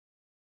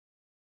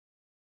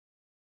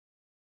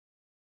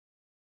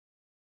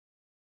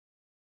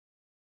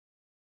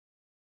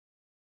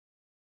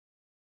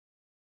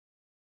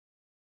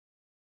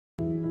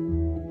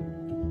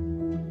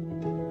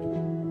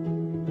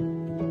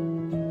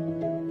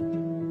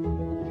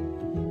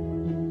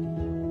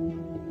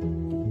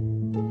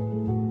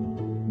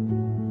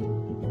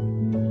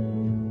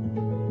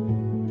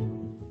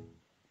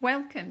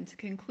Welcome to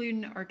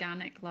Kinclune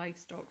Organic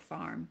Livestock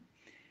Farm.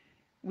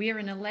 We are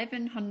an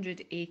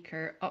 1,100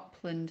 acre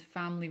upland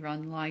family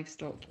run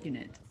livestock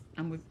unit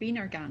and we've been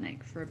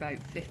organic for about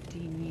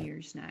 15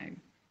 years now.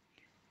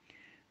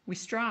 We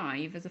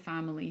strive as a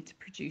family to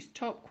produce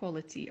top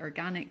quality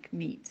organic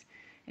meat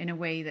in a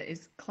way that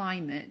is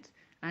climate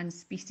and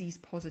species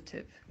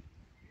positive.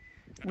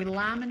 We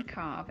lamb and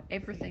calve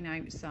everything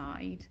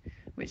outside,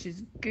 which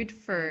is good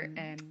for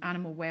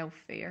animal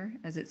welfare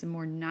as it's a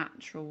more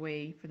natural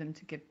way for them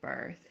to give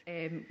birth.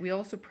 We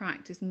also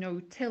practice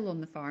no-till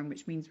on the farm,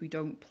 which means we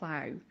don't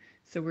plough,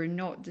 so we're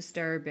not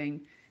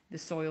disturbing the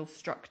soil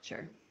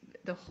structure.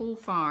 The whole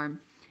farm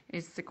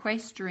is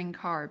sequestering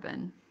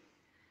carbon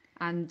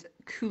and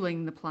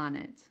cooling the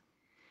planet.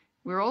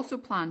 We're also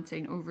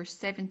planting over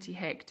 70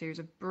 hectares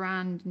of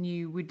brand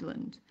new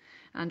woodland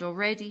and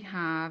already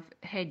have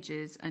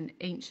hedges and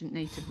ancient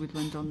native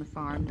woodland on the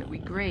farm that we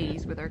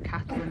graze with our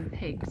cattle and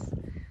pigs.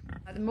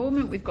 At the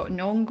moment we've got an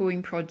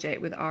ongoing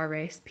project with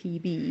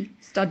RSPB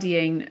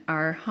studying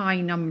our high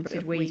number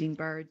of wading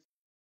birds.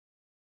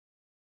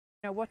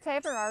 Now,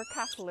 whatever our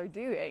cattle are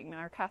doing,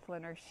 our cattle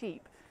and our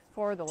sheep,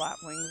 for the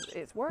lapwings,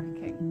 it's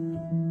working.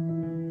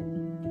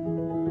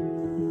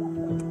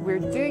 We're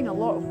doing a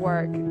lot of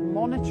work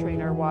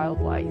monitoring our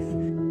wildlife